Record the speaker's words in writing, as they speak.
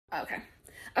Okay.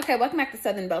 Okay, welcome back to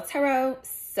Southern Belle Tarot.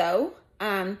 So,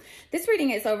 this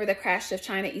reading is over the crash of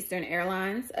China Eastern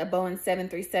Airlines, a Boeing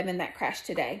 737 that crashed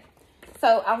today.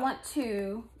 So, I want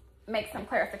to make some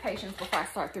clarifications before I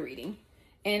start the reading.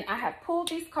 And I have pulled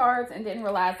these cards and didn't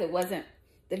realize the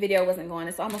video wasn't going.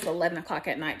 It's almost 11 o'clock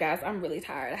at night, guys. I'm really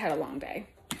tired. I had a long day.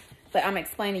 But I'm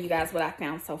explaining to you guys what I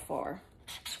found so far.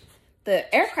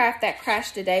 The aircraft that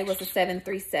crashed today was a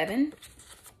 737.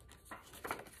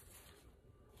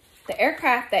 The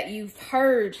aircraft that you've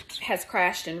heard has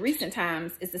crashed in recent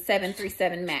times is the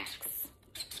 737 MAX.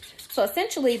 So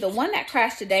essentially, the one that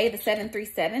crashed today, the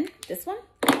 737, this one,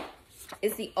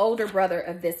 is the older brother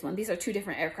of this one. These are two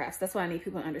different aircrafts. That's what I need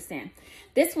people to understand.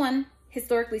 This one,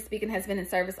 historically speaking, has been in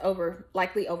service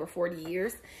likely over 40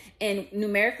 years. And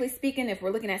numerically speaking, if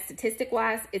we're looking at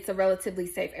statistic-wise, it's a relatively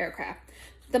safe aircraft.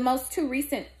 The most two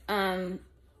recent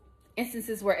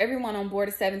instances where everyone on board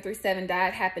a 737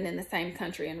 died happened in the same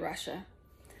country, in Russia.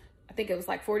 I think it was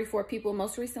like 44 people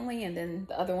most recently, and then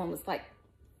the other one was like,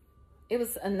 it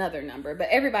was another number, but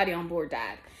everybody on board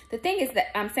died. The thing is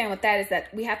that I'm saying with that is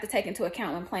that we have to take into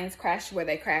account when planes crash where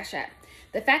they crash at.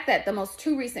 The fact that the most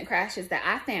two recent crashes that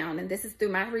I found, and this is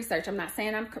through my research, I'm not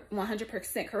saying I'm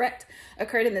 100% correct,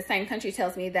 occurred in the same country,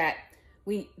 tells me that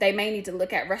they may need to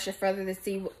look at Russia further to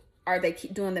see, are they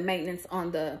keep doing the maintenance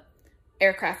on the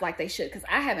aircraft like they should, because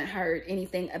I haven't heard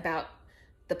anything about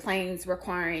the planes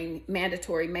requiring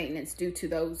mandatory maintenance due to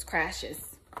those crashes.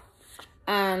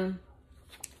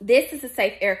 This is a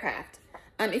safe aircraft.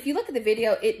 If you look at the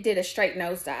video, it did a straight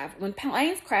nosedive. When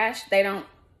planes crash, they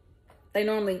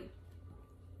normally,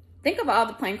 think of all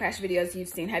the plane crash videos you've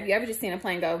seen. Have you ever just seen a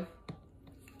plane go?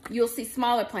 You'll see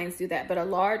smaller planes do that, but a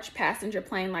large passenger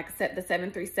plane like the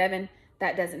 737,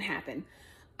 that doesn't happen.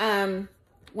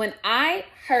 When I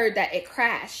heard that it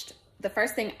crashed, the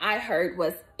first thing I heard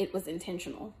was it was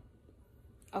intentional.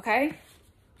 Okay?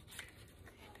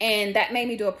 And that made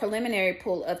me do a preliminary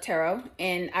pull of tarot,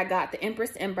 and I got the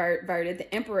Empress inverted,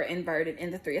 the Emperor inverted,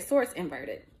 and the Three of Swords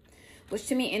inverted, which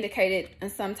to me indicated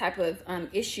some type of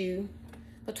issue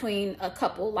between a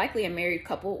couple, likely a married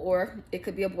couple, or it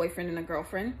could be a boyfriend and a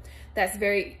girlfriend. That's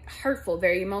very hurtful,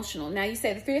 very emotional. Now you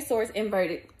say the Three of Swords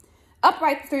inverted.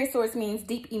 Upright, the Three of Swords means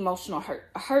deep emotional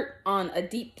hurt. A hurt on a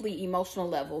deeply emotional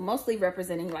level, mostly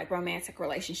representing like romantic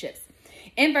relationships.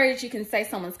 Inverted, you can say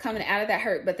someone's coming out of that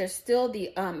hurt, but there's still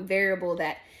the variable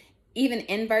that even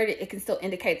inverted, it can still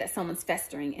indicate that someone's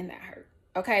festering in that hurt.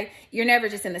 Okay? You're never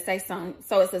just in the safe zone.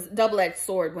 So it's a double-edged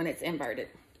sword when it's inverted.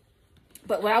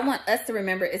 But what I want us to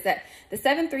remember is that the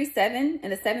 737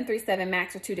 and the 737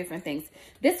 MAX are two different things.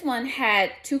 This one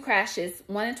had two crashes,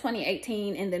 one in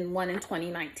 2018 and then one in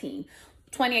 2019.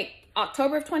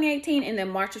 October of 2018 and then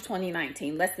March of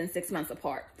 2019, less than 6 months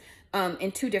apart,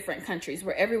 in two different countries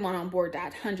where everyone on board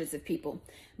died, hundreds of people.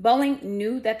 Boeing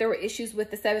knew that there were issues with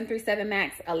the 737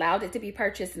 MAX, allowed it to be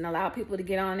purchased and allowed people to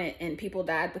get on it, and people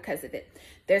died because of it.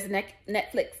 There's a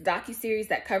Netflix docuseries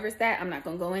that covers that. I'm not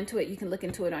going to go into it. You can look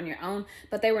into it on your own.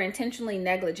 But they were intentionally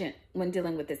negligent when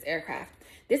dealing with this aircraft.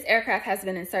 This aircraft has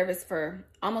been in service for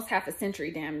almost half a century,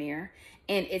 damn near,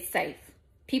 and it's safe.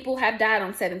 People have died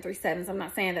on 737s. I'm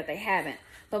not saying that they haven't.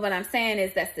 But what I'm saying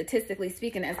is that statistically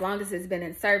speaking, as long as it's been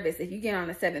in service, if you get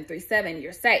on a 737,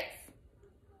 you're safe.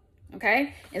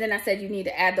 Okay? And then I said you need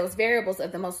to add those variables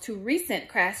of the most two recent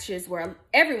crashes where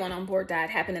everyone on board died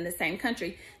happened in the same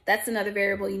country. That's another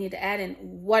variable you need to add in.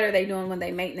 What are they doing when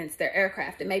they maintenance their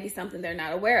aircraft? It may be something they're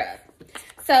not aware of.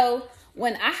 So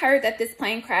when I heard that this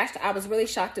plane crashed, I was really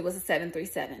shocked it was a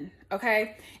 737.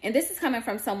 Okay? And this is coming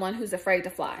from someone who's afraid to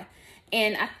fly.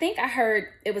 And I think I heard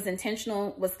it was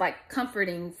intentional, was like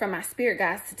comforting from my spirit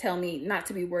guides to tell me not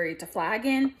to be worried to fly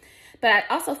again. But I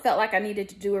also felt like I needed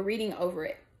to do a reading over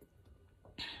it.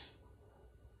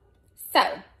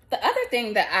 So the other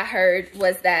thing that I heard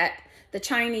was that the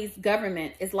Chinese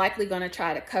government is likely going to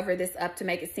try to cover this up to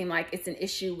make it seem like it's an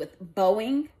issue with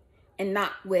Boeing and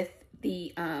not with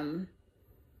the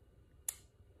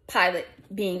pilot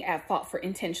being at fault for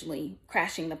intentionally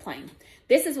crashing the plane.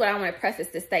 This is what I want to preface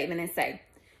this statement and say.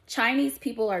 Chinese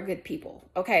people are good people.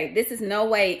 Okay, this is no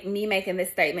way me making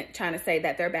this statement trying to say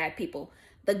that they're bad people.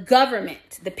 The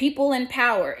government, the people in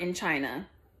power in China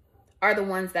are the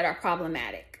ones that are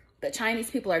problematic. The Chinese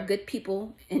people are good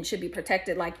people and should be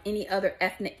protected like any other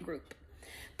ethnic group.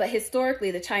 But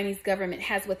historically, the Chinese government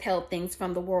has withheld things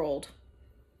from the world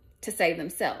to save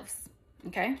themselves.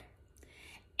 Okay?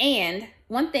 And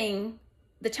one thing,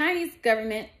 the Chinese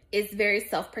government is very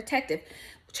self-protective.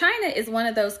 China is one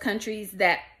of those countries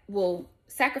that will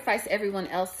sacrifice everyone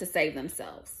else to save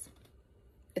themselves,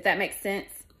 if that makes sense.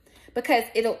 Because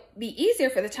it'll be easier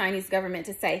for the Chinese government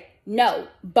to say, no,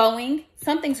 Boeing,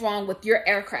 something's wrong with your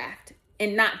aircraft,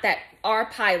 and not that our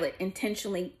pilot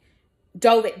intentionally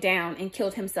dove it down and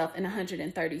killed himself and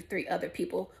 133 other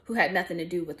people who had nothing to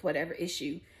do with whatever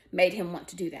issue made him want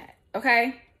to do that.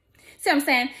 Okay? See what I'm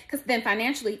saying? Because then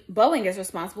financially, Boeing is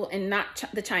responsible and not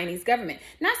the Chinese government.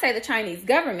 Not say the Chinese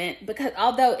government, because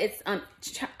although it's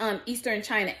Eastern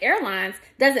China Airlines,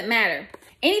 doesn't matter.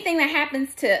 Anything that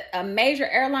happens to a major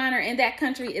airliner in that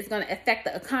country is going to affect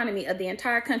the economy of the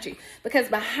entire country. Because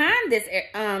behind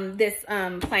this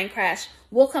plane crash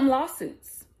will come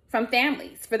lawsuits from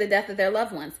families for the death of their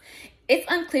loved ones. It's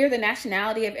unclear the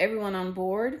nationality of everyone on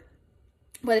board.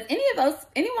 But if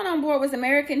anyone on board was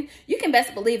American, you can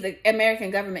best believe the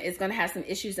American government is going to have some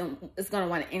issues and is going to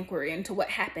want an inquiry into what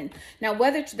happened. Now,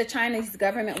 whether the Chinese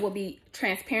government will be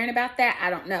transparent about that, I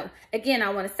don't know. Again, I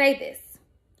want to say this.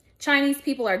 Chinese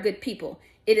people are good people.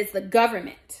 It is the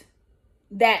government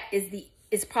that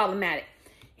is problematic.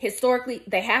 Historically,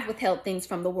 they have withheld things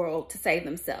from the world to save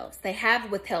themselves. They have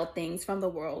withheld things from the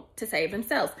world to save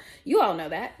themselves. You all know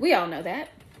that. We all know that.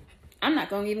 I'm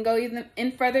not going to even go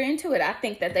even further into it. I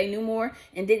think that they knew more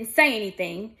and didn't say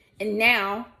anything. And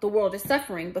now the world is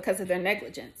suffering because of their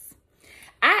negligence.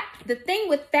 The thing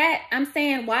with that, I'm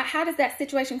saying, how does that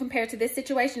situation compare to this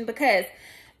situation? Because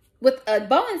with a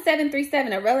Boeing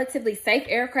 737, a relatively safe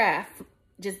aircraft,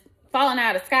 just falling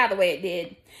out of the sky the way it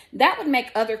did, that would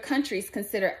make other countries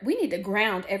consider, we need to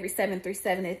ground every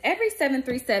 737. If every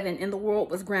 737 in the world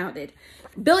was grounded,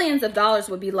 billions of dollars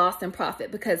would be lost in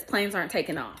profit because planes aren't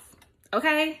taking off.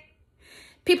 Okay?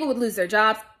 People would lose their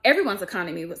jobs. Everyone's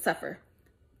economy would suffer.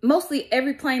 Mostly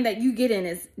every plane that you get in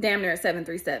is damn near a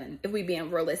 737, if we being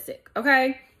realistic.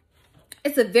 Okay?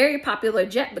 It's a very popular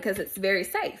jet because it's very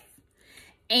safe.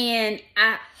 And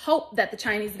I hope that the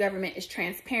Chinese government is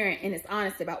transparent and is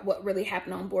honest about what really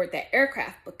happened on board that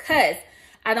aircraft, because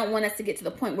I don't want us to get to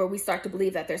the point where we start to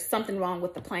believe that there's something wrong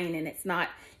with the plane and it's not,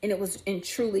 and it was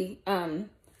truly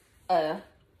a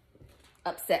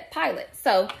upset pilot.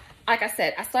 So, like I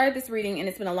said, I started this reading and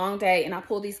it's been a long day and I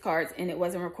pulled these cards and it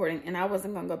wasn't recording and I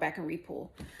wasn't going to go back and re-pull.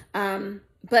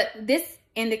 But this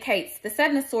indicates, the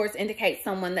Seven of Swords indicates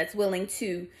someone that's willing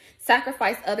to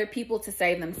sacrifice other people to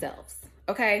save themselves.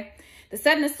 Okay? The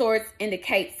Seven of Swords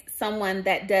indicates someone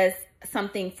that does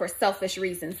something for selfish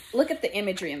reasons. Look at the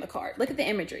imagery in the card. Look at the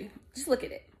imagery. Just look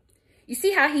at it. You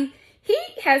see how he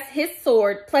has his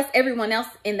sword plus everyone else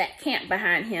in that camp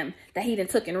behind him that he then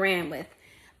took and ran with.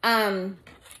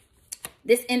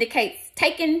 This indicates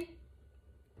taking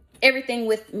everything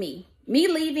with me. Me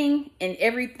leaving and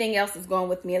everything else is going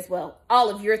with me as well. All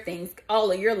of your things,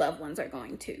 all of your loved ones are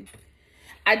going too.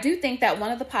 I do think that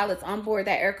one of the pilots on board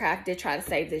that aircraft did try to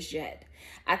save this jet.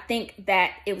 I think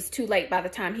that it was too late by the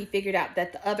time he figured out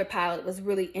that the other pilot was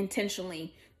really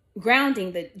intentionally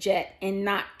grounding the jet and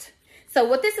not.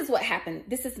 So this is what happened.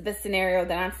 This is the scenario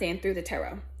that I'm seeing through the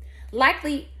tarot.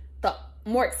 Likely the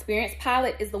more experienced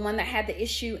pilot is the one that had the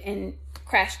issue and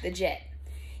crashed the jet.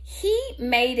 He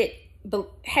made the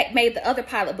other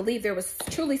pilot believe there was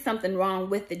truly something wrong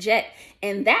with the jet,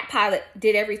 and that pilot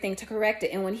did everything to correct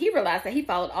it. And when he realized that he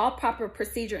followed all proper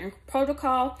procedure and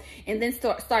protocol and then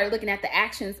started looking at the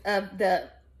actions of the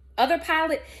other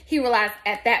pilot, he realized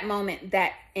at that moment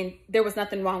that there was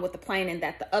nothing wrong with the plane and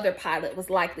that the other pilot was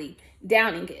likely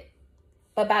downing it.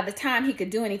 But by the time he could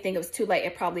do anything, it was too late.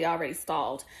 It probably already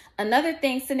stalled. Another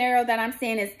scenario that I'm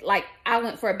seeing is like I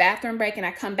went for a bathroom break and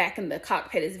I come back and the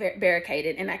cockpit is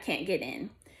barricaded and I can't get in.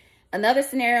 Another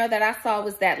scenario that I saw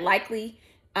was that likely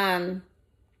a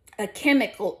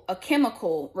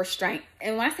chemical restraint.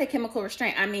 And when I say chemical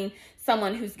restraint, I mean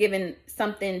someone who's given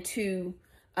something to,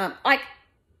 I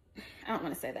don't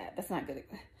want to say that. That's not good.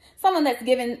 Someone that's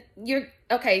given, you're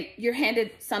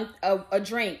handed a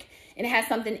drink and it has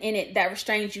something in it that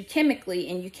restrains you chemically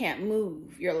and you can't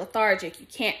move. You're lethargic. You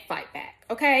can't fight back.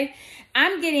 Okay.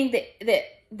 I'm getting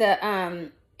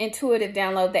the intuitive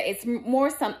download that it's more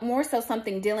so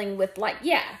something dealing with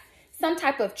some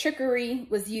type of trickery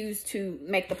was used to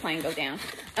make the plane go down.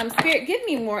 Spirit, give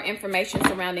me more information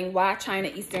surrounding why China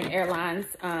Eastern Airlines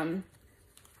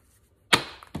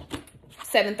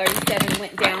 737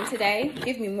 went down today.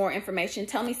 Give me more information.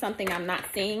 Tell me something I'm not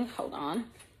seeing. Hold on.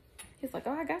 He's like,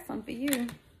 oh, I got something for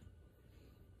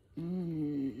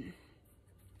you.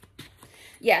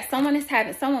 Yeah, someone was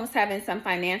having some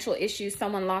financial issues.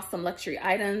 Someone lost some luxury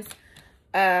items.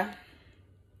 Oh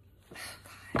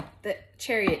God, the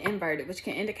Chariot inverted, which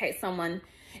can indicate someone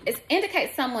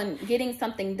getting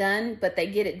something done, but they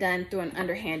get it done through an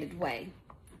underhanded way.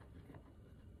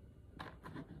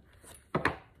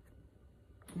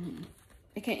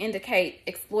 It can indicate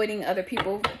exploiting other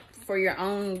people for your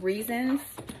own reasons.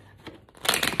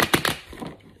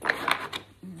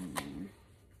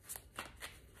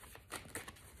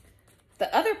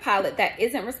 The other pilot that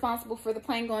isn't responsible for the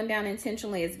plane going down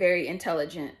intentionally is very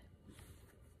intelligent.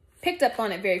 Picked up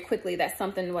on it very quickly that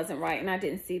something wasn't right, and I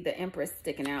didn't see the Empress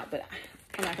sticking out, but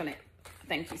I'm not going to.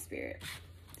 Thank you, Spirit.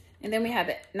 And then we have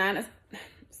the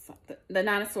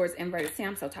Nine of Swords inverted. See,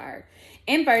 I'm so tired.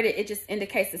 Inverted, it just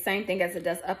indicates the same thing as it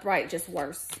does upright, just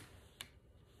worse.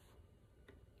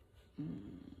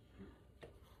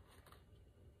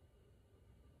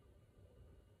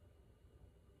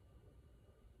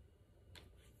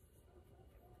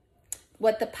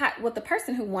 What the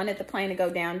person who wanted the plane to go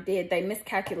down did, they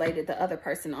miscalculated the other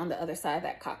person on the other side of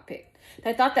that cockpit.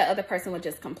 They thought that other person would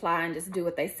just comply and just do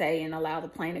what they say and allow the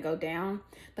plane to go down.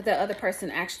 But the other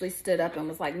person actually stood up and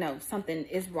was like, no, something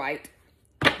is right.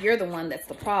 You're the one that's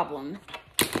the problem.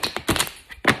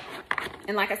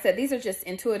 And like I said, these are just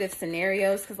intuitive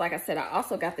scenarios. Because like I said, I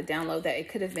also got the download that it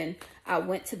could have been, I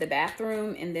went to the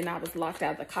bathroom and then I was locked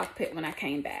out of the cockpit when I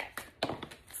came back.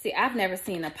 See, I've never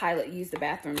seen a pilot use the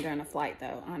bathroom during a flight,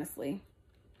 though, honestly.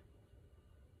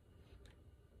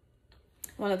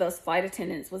 One of those flight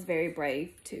attendants was very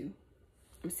brave, too.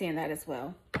 I'm seeing that as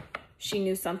well. She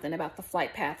knew something about the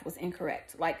flight path was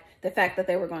incorrect. Like, the fact that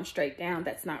they were going straight down,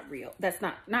 that's not real. That's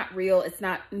not real. It's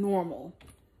not normal.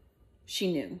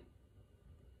 She knew.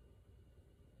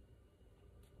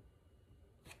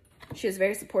 She was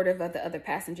very supportive of the other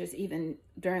passengers, even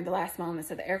during the last moments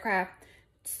of the aircraft.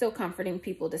 Still comforting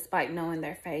people despite knowing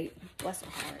their fate. Bless her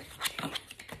heart.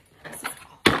 This is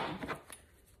awful.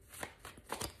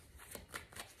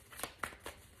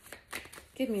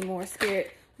 Give me more,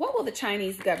 Spirit. What will the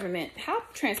Chinese government, how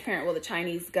transparent will the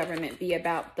Chinese government be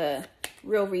about the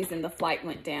real reason the flight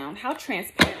went down? How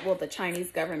transparent will the Chinese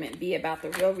government be about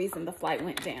the real reason the flight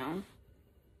went down?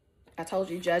 I told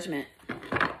you, judgment.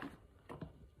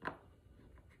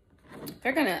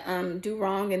 They're going to do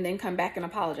wrong and then come back and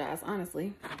apologize,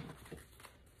 honestly.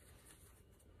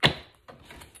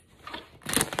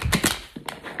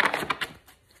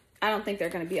 I don't think they're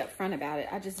going to be upfront about it.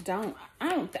 I just don't.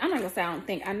 I'm not going to say I don't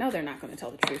think. I know they're not going to tell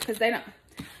the truth because they don't.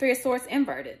 Three of Swords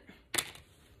inverted.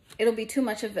 It'll be too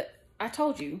much of it. I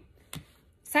told you.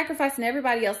 Sacrificing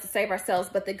everybody else to save ourselves.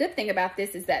 But the good thing about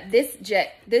this is that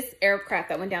this aircraft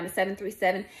that went down to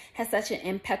 737 has such an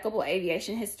impeccable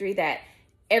aviation history that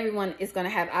everyone is going to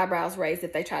have eyebrows raised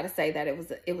if they try to say that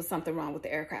it was something wrong with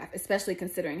the aircraft, especially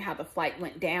considering how the flight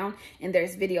went down. And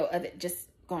there's video of it just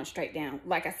going straight down.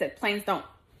 Like I said, planes don't,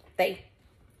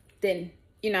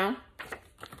 you know,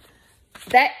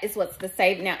 that is what's the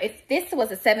save. Now, if this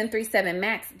was a 737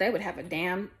 MAX, they would have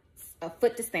a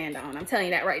foot to stand on. I'm telling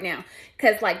you that right now.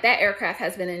 Because like that aircraft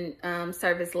has been in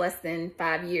service less than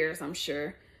 5 years, I'm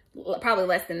sure. Probably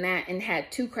less than that, and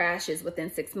had 2 crashes within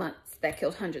 6 months that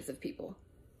killed hundreds of people.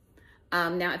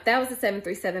 Now, if that was a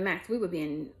 737 MAX, we would be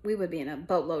in a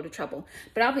boatload of trouble.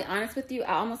 But I'll be honest with you,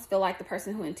 I almost feel like the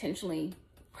person who intentionally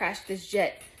crashed this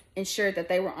jet ensured that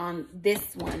they were on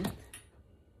this one.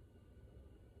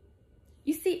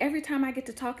 You see, every time I get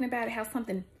to talking about it, how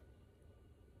something...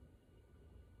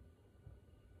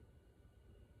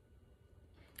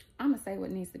 I'm going to say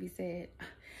what needs to be said.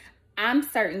 I'm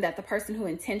certain that the person who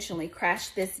intentionally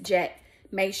crashed this jet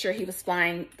made sure he was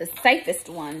flying the safest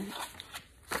one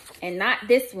and not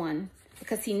this one,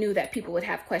 because he knew that people would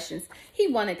have questions. He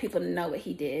wanted people to know what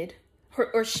he did.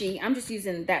 Or she. I'm just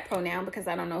using that pronoun because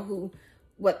I don't know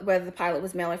whether the pilot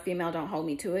was male or female. Don't hold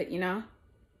me to it, you know?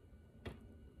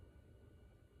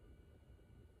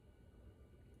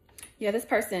 Yeah, this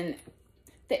person...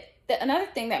 Another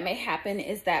thing that may happen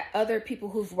is that other people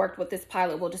who've worked with this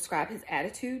pilot will describe his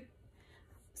attitude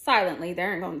silently. They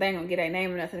ain't gonna get a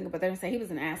name or nothing, but they're gonna say he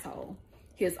was an asshole.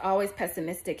 He was always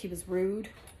pessimistic. He was rude.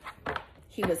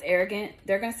 He was arrogant.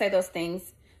 They're going to say those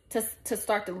things to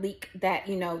start to leak that,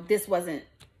 you know, this wasn't.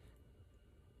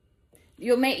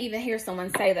 You may even hear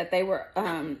someone say that they were,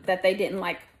 that they didn't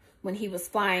like when he was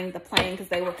flying the plane because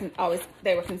they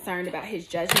were concerned about his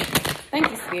judgment. Thank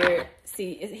you, Spirit.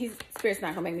 See, Spirit's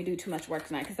not going to make me do too much work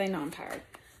tonight because they know I'm tired.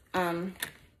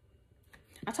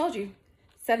 I told you,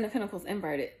 7 of Pentacles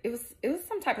inverted. It was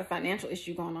some type of financial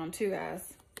issue going on too,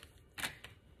 guys.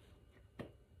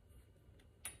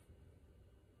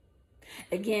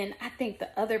 Again, I think the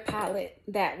other pilot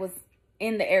that was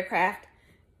in the aircraft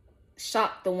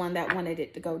shocked the one that wanted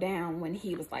it to go down when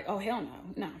he was like, oh, hell no.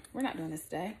 No, we're not doing this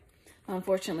today.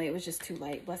 Unfortunately, it was just too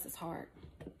late. Bless his heart.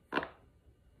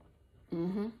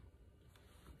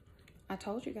 I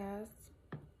told you guys.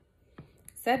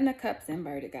 7 of Cups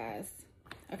inverted, guys.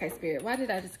 Okay, Spirit, why did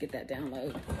I just get that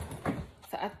download?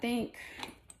 So I think,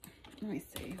 let me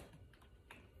see.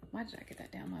 Why did I get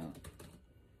that download?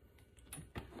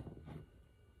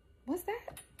 Was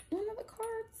that one of the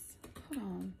cards? Hold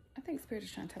on. I I think Spirit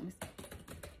is trying to tell me.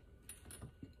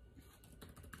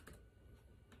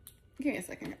 Give me a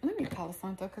second. Let me call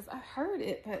Santo because I heard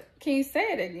it, but can you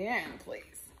say it again, please?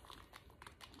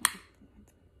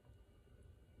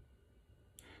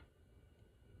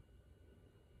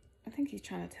 I think he's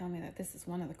trying to tell me that this is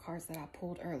one of the cards that I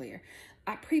pulled earlier.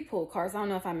 I pre-pulled cards. I don't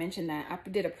know if I mentioned that. I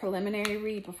did a preliminary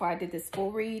read before I did this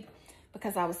full read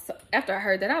because I was after I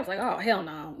heard that I was like, oh hell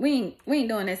no, we ain't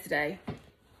doing this today.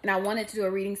 And I wanted to do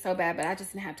a reading so bad, but I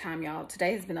just didn't have time, y'all.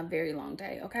 Today has been a very long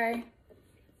day, okay?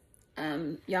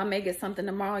 Y'all may get something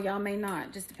tomorrow, y'all may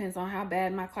not. Just depends on how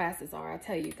bad my classes are, I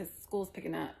tell you, because school's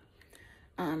picking up.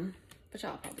 But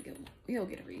y'all probably you'll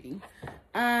get a reading.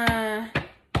 I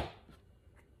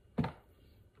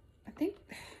think,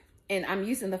 and I'm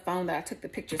using the phone that I took the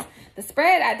pictures. The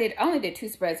spread I only did 2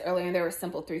 spreads earlier, and they were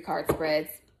simple 3-card spreads.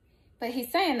 But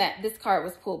he's saying that this card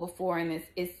was pulled before, and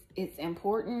it's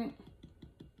important.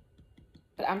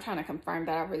 But I'm trying to confirm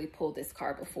that I really pulled this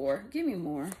card before. Give me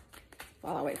more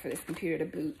while I wait for this computer to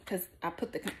boot, because I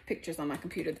put the pictures on my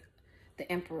computer.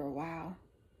 The Emperor, wow.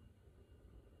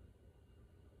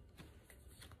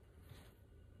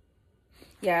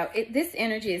 Yeah, this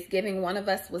energy is giving one of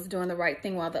us was doing the right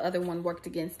thing while the other one worked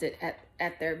against it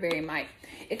at their very might.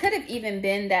 It could have even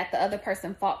been that the other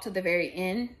person fought to the very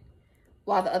end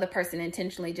while the other person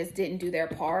intentionally just didn't do their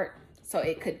part. So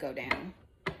it could go down.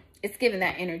 It's giving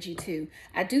that energy too.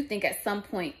 I do think at some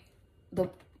point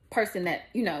the person that,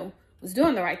 you know, was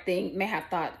doing the right thing may have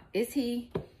thought, is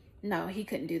he? No, he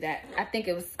couldn't do that. I think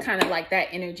it was kind of like that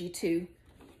energy too.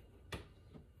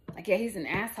 Like, yeah, he's an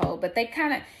asshole. But they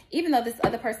kind of, even though this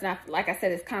other person, like I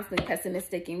said, is constantly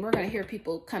pessimistic, and we're going to hear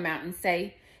people come out and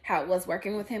say how it was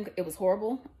working with him. It was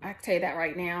horrible. I can tell you that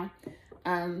right now.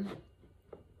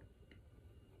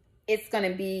 It's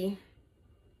going to be,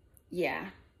 yeah.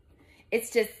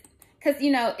 It's just, because,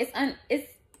 you know,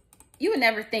 you would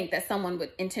never think that someone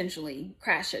would intentionally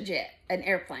crash an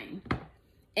airplane.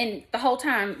 And the whole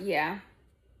time, yeah.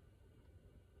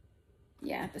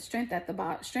 Yeah, the strength at the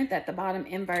bottom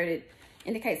inverted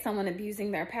indicates someone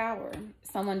abusing their power.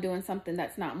 Someone doing something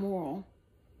that's not moral.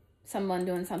 Someone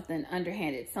doing something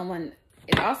underhanded.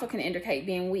 It also can indicate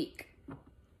being weak.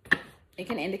 It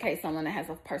can indicate someone that has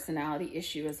a personality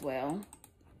issue as well.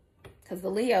 Because the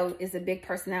Leo is a big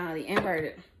personality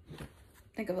inverted.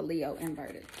 Think of a Leo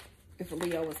inverted. If a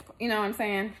Leo was, you know what I'm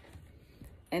saying?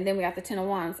 And then we got the 10 of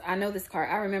Wands. I know this card.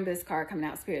 I remember this card coming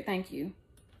out, Spirit. Thank you.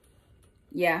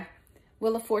 Yeah.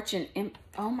 Wheel of Fortune.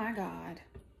 Oh my God.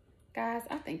 Guys,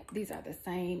 I think these are the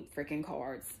same freaking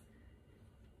cards.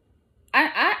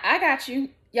 I got you.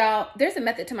 Y'all, there's a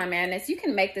method to my madness. You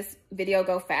can make this video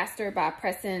go faster by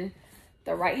pressing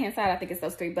the right-hand side. I think it's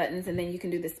those 3 buttons. And then you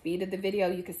can do the speed of the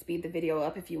video. You can speed the video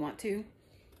up if you want to.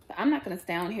 But I'm not going to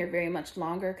stay on here very much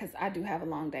longer because I do have a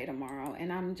long day tomorrow.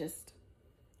 And I'm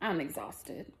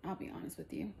exhausted. I'll be honest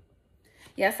with you.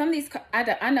 Yeah, some of these,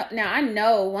 I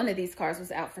know one of these cards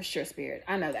was out for sure, Spirit.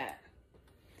 I know that.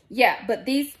 Yeah, but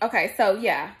these, okay, so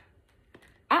yeah.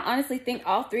 I honestly think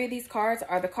all 3 of these cards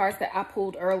are the cards that I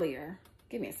pulled earlier.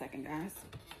 Give me a second, guys.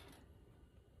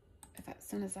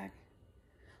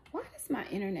 Why does my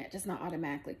internet just not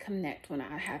automatically connect when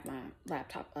I have my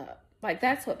laptop up? Like,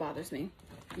 that's what bothers me.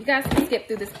 You guys can skip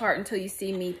through this part until you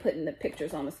see me putting the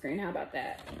pictures on the screen. How about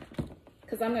that?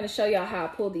 Because I'm going to show y'all how I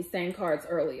pulled these same cards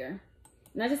earlier.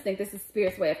 And I just think this is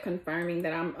Spirit's way of confirming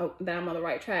that I'm on the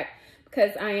right track,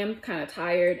 because I am kind of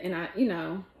tired, and I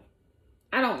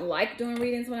don't like doing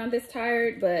readings when I'm this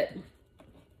tired, but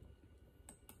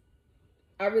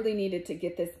I really needed to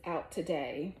get this out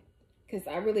today, because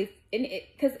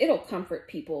it'll comfort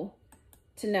people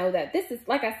to know that this is,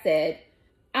 like I said,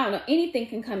 I don't know, anything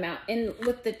can come out. And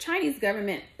with the Chinese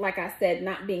government, like I said,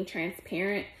 not being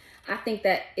transparent, I think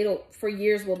that for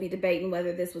years we'll be debating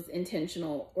whether this was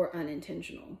intentional or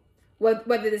unintentional,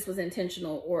 whether this was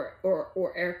intentional or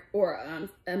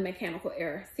a mechanical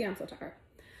error. See, I'm so tired.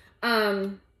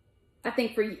 I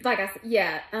think but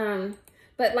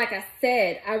like I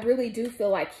said, I really do feel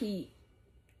like he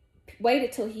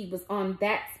waited till he was on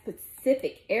that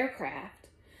specific aircraft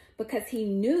because he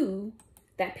knew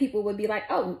that people would be like,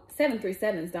 oh,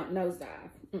 737s don't nosedive.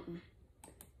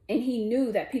 And he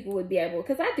knew that people would be able,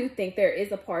 because I do think there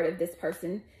is a part of this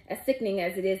person, as sickening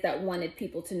as it is, that wanted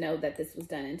people to know that this was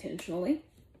done intentionally.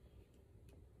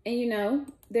 And you know,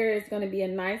 there is going to be a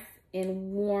nice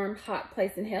and warm, hot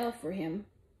place in hell for him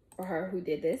or her who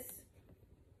did this.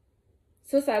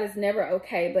 Suicide is never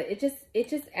okay, but it just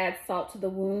adds salt to the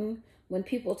wound when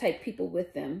people take people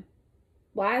with them.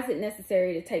 Why is it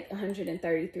necessary to take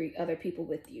 133 other people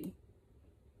with you?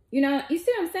 You know, you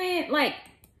see what I'm saying? Like,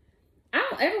 I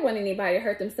don't don't ever want anybody to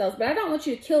hurt themselves, but I don't want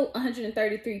you to kill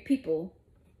 133 people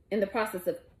in the process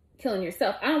of killing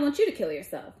yourself. I don't want you to kill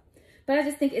yourself. But I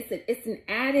just think it's an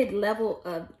added level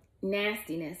of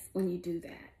nastiness when you do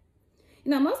that.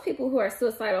 You know, most people who are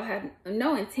suicidal have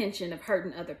no intention of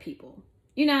hurting other people,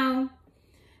 you know,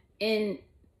 and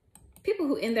people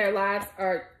who end their lives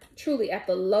are truly at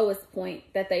the lowest point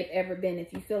that they've ever been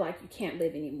if you feel like you can't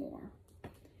live anymore.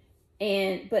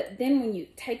 But then when you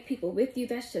take people with you,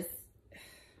 that's just,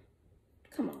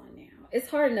 come on now. It's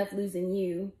hard enough losing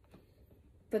you,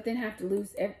 but then have to lose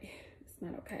it's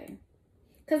not okay.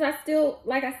 Because I still,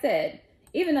 like I said,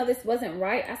 even though this wasn't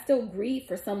right, I still grieve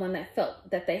for someone that felt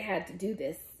that they had to do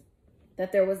this,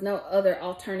 that there was no other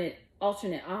alternate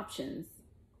options,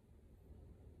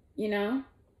 you know?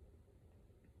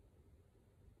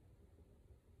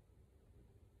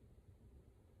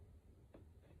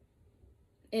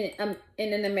 And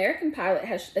an American pilot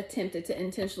has attempted to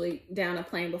intentionally down a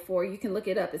plane before. You can look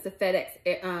it up. It's a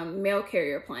FedEx mail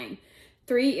carrier plane.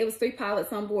 It was three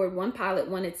pilots on board. One pilot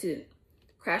wanted to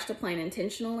crash the plane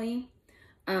intentionally,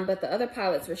 but the other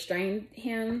pilots restrained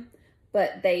him.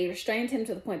 But they restrained him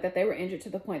to the point that they were injured, to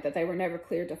the point that they were never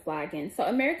cleared to fly again. So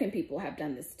American people have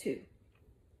done this too.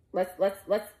 Let's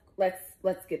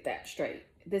get that straight.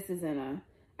 This isn't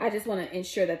I just want to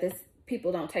ensure that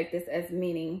people don't take this as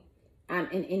meaning I'm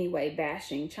in any way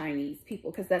bashing Chinese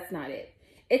people, because that's not it.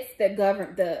 It's the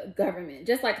government.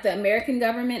 Just like the American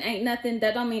government ain't nothing,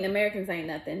 that don't mean Americans ain't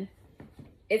nothing.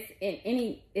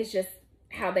 It's just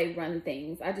how they run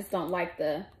things. I just don't like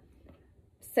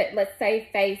let's save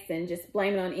face and just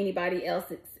blame it on anybody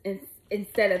else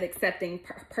instead of accepting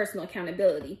personal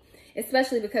accountability.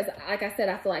 Especially because, like I said,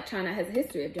 I feel like China has a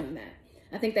history of doing that.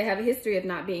 I think they have a history of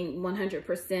not being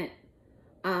 100%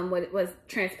 what it was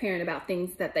transparent about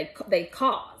things that they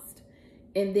caused,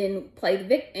 and then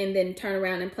and then turn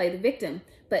around and play the victim,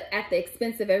 but at the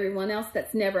expense of everyone else.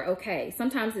 That's never okay.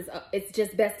 Sometimes it's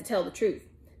just best to tell the truth.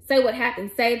 Say what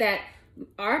happened. Say that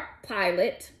our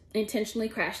pilot intentionally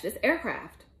crashed this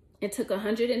aircraft and took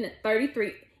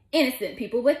 133 innocent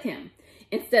people with him,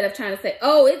 instead of trying to say,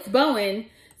 oh, it's Boeing,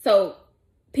 so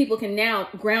people can now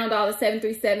ground all the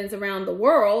 737s around the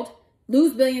world,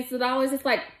 lose billions of dollars. It's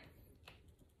like,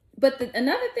 but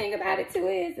another thing about it too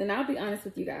is, and I'll be honest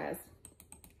with you guys,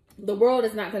 the world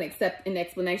is not going to accept an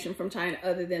explanation from China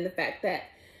other than the fact that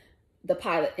the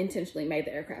pilot intentionally made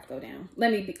the aircraft go down.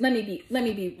 Let me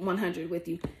be 100 with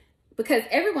you, because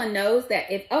everyone knows that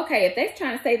if they're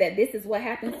trying to say that this is what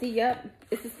happened, see,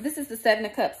 this is the Seven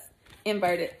of Cups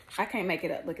inverted. I can't make it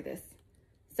up. Look at this.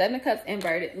 Seven of Cups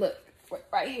inverted. Look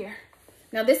right here.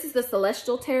 Now this is the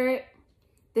Celestial Tarot.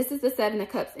 This is the Seven of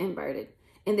Cups inverted.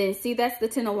 And then see, that's the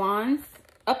Ten of Wands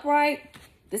upright.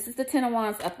 This is the Ten of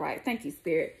Wands upright. Thank you,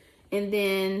 Spirit. And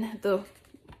then the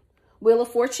Wheel of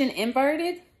Fortune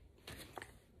inverted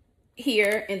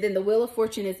here. And then the Wheel of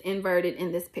Fortune is inverted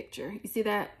in this picture. You see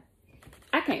that?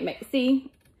 I can't make it.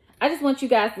 See, I just want you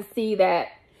guys to see that.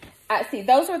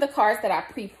 Those were the cards that I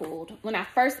pre-pulled. When I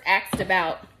first asked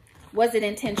about, wasn't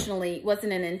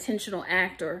an intentional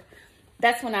act, or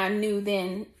that's when I knew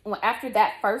then, after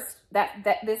that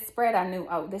this spread, I knew,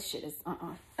 oh, this shit is,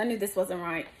 I knew this wasn't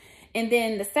right. And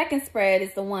then the second spread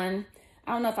is the one,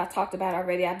 I don't know if I talked about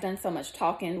already, I've done so much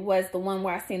talking, was the one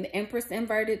where I seen the Empress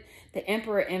inverted, the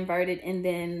Emperor inverted, and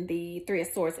then the Three of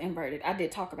Swords inverted. I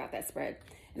did talk about that spread.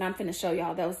 And I'm finna show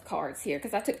y'all those cards here,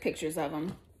 because I took pictures of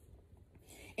them.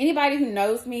 Anybody who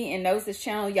knows me and knows this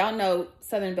channel, y'all know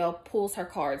Southern Belle pulls her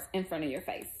cards in front of your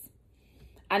face.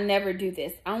 I never do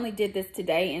this. I only did this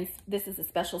today, and this is a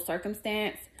special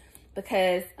circumstance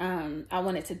because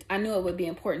I knew it would be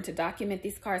important to document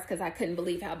these cards because I couldn't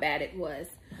believe how bad it was.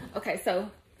 Okay,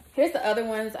 so here's the other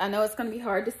ones. I know it's going to be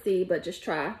hard to see, but just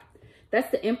try.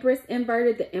 That's the Empress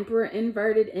inverted, the Emperor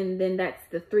inverted, and then that's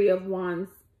the Three of Wands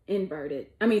inverted.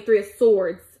 Three of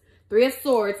Swords. Three of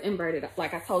Swords inverted.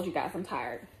 Like I told you guys, I'm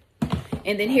tired.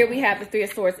 And then here we have the Three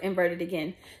of Swords inverted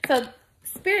again. So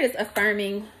Spirit is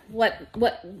affirming what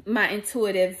my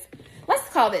intuitive, let's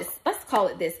call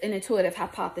it this, an intuitive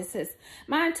hypothesis.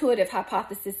 My intuitive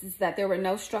hypothesis is that there were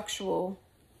no structural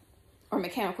or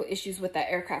mechanical issues with that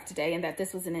aircraft today, and that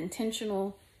this was an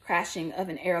intentional crashing of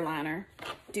an airliner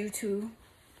due to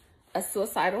a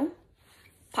suicidal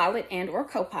pilot and or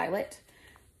co-pilot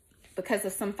because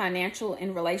of some financial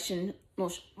and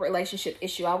relationship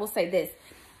issue. I will say this.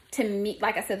 To me,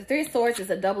 like I said, the Three of Swords is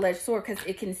a double-edged sword because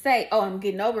it can say, oh, I'm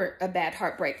getting over a bad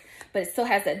heartbreak, but it still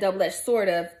has that double-edged sword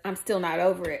of, I'm still not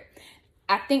over it.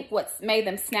 I think what's made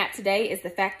them snap today is the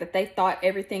fact that they thought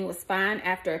everything was fine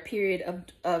after a period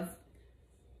of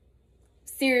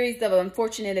series of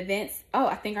unfortunate events. Oh,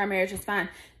 I think our marriage is fine.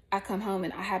 I come home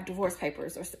and I have divorce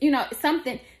papers, or, you know,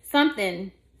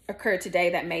 something occurred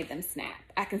today that made them snap.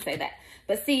 I can say that.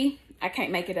 But see, I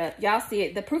can't make it up. Y'all see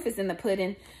it. The proof is in the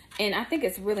pudding. And I think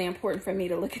it's really important for me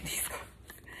to look at these cards.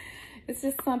 It's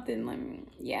just something, like,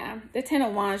 yeah. The Ten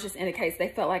of Wands just indicates they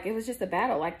felt like it was just a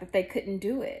battle, like that they couldn't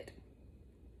do it.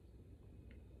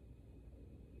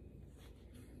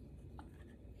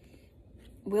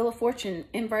 Wheel of Fortune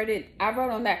inverted. I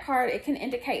wrote on that card, it can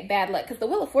indicate bad luck. Because the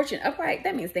Wheel of Fortune upright,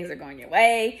 that means things are going your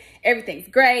way. Everything's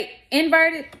great.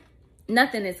 Inverted,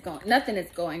 nothing is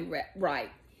going right.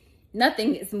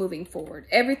 Nothing is moving forward.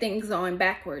 Everything's going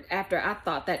backward after I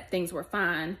thought that things were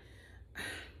fine.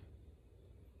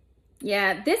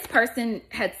 Yeah, this person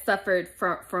had suffered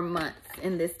for months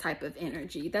in this type of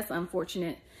energy. That's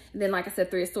unfortunate. And then, like I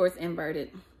said, Three of Swords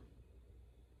inverted.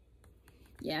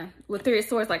 Yeah, with Three of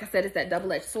Swords, like I said, it's that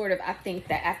double-edged sword of, I think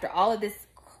that after all of this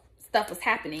stuff was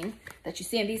happening that you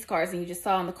see in these cards, and you just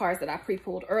saw in the cards that I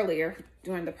pre-pulled earlier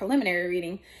during the preliminary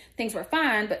reading, things were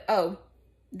fine, but oh,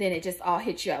 then it just all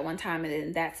hit you at one time, and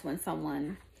then that's when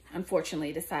someone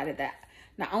unfortunately decided that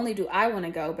not only do I want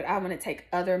to go, but I want to take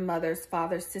other mothers,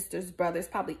 fathers, sisters, brothers,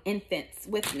 probably infants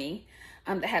with me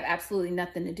that have absolutely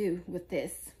nothing to do with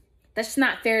this. That's just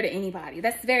not fair to anybody.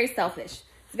 That's very selfish.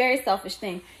 It's a very selfish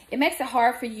thing. It makes it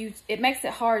hard for you. It makes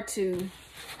it hard to,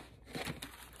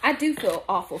 I do feel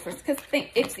awful for, because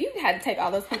think, if you had to take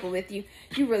all those people with you,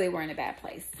 you really were in a bad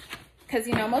place. Because,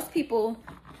 you know, most people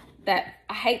that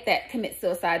I hate that commit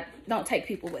suicide don't take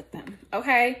people with them,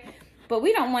 okay? But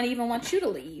we don't even want you to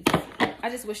leave. I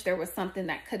just wish there was something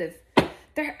that could have,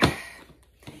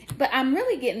 but I'm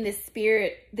really getting this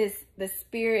spirit, this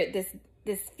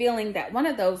feeling that one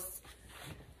of those,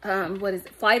 what is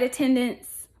it, flight attendants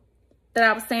that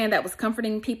I was saying that was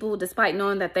comforting people despite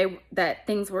knowing that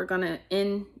things were going to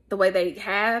end the way they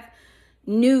have,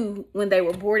 knew when they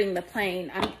were boarding the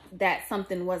plane that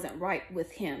something wasn't right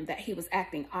with him, that he was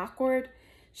acting awkward.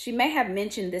 She may have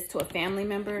mentioned this to a family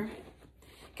member.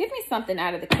 Give me something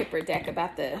out of the Kipper deck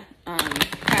about the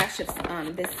crash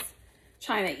of this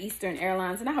China Eastern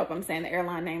Airlines. And I hope I'm saying the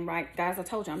airline name right. Guys, I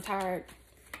told you I'm tired.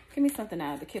 Give me something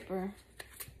out of the Kipper.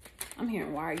 I'm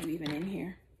hearing, why are you even in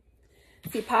here?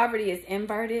 See, poverty is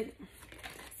inverted.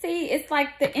 See, it's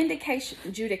like the indication,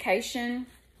 adjudication,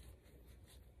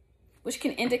 which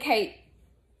can indicate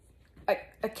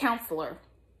a counselor.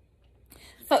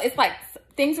 So it's like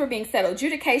things were being settled.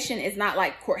 Adjudication is not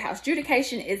like courthouse.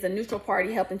 Adjudication is a neutral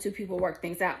party helping two people work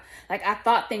things out. Like, I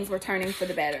thought things were turning for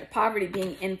the better. Poverty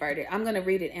being inverted. I'm going to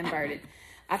read it inverted.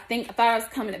 I thought I was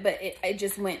coming, but it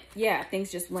just went, yeah,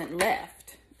 things just went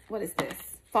left. What is this?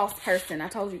 False person. I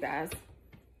told you guys.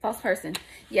 False person.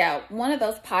 Yeah, one of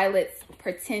those pilots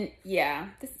pretend, yeah,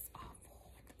 this is awful.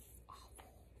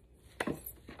 This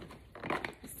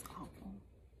is awful.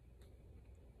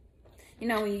 You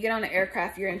know, when you get on an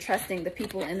aircraft, you're entrusting the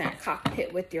people in that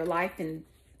cockpit with your life, and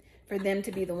for them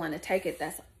to be the one to take it,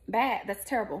 that's bad. That's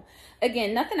terrible.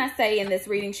 Again, nothing I say in this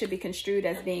reading should be construed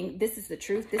as being, this is the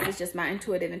truth. This is just my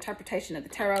intuitive interpretation of the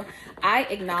tarot. I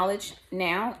acknowledge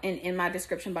now, and in my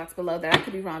description box below, that I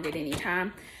could be wrong at any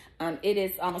time. It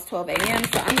is almost 12 a.m.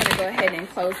 So I'm going to go ahead and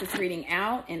close this reading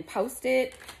out and post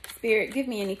it. Spirit, give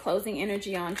me any closing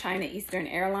energy on China Eastern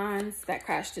Airlines that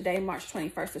crashed today, March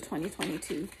 21st of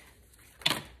 2022.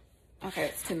 Okay,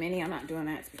 it's too many. I'm not doing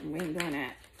that. We ain't doing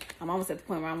that. I'm almost at the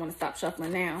point where I want to stop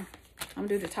shuffling now. I'm going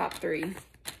to do the top three.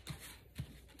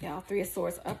 Y'all, Three of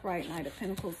Swords upright, Knight of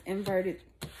Pentacles inverted.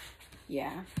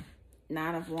 Yeah,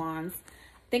 Nine of Wands.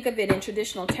 Think of it in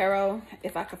traditional tarot.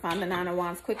 If I could find the Nine of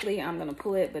Wands quickly, I'm going to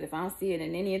pull it. But if I don't see it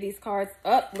in any of these cards,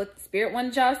 look, Spirit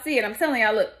wanted y'all to see it. I'm telling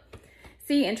y'all, look.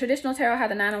 See, in traditional tarot, how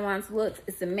the Nine of Wands looks,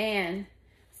 it's a man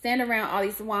standing around all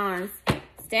these wands,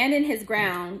 standing his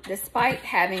ground, despite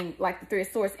having, like the Three of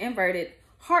Swords inverted,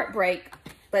 heartbreak.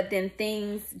 But then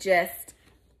things just,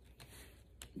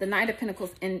 the Knight of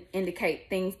Pentacles indicate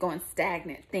things going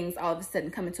stagnant. Things all of a sudden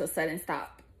coming to a sudden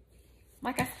stop.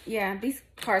 Yeah, these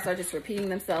cards are just repeating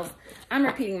themselves. I'm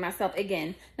repeating myself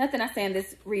again. Nothing I say in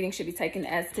this reading should be taken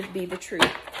as to be the truth.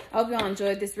 I hope y'all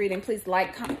enjoyed this reading. Please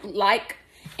like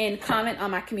and comment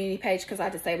on my community page, because I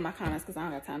just save my comments because I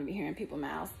don't have time to be hearing people's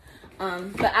mouths.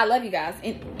 But I love you guys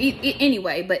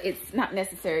anyway, but it's not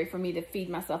necessary for me to feed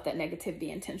myself that negativity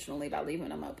intentionally by leaving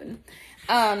them open.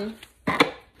 I'll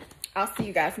see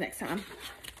you guys next time.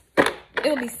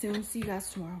 It'll be soon. See you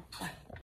guys tomorrow. Bye.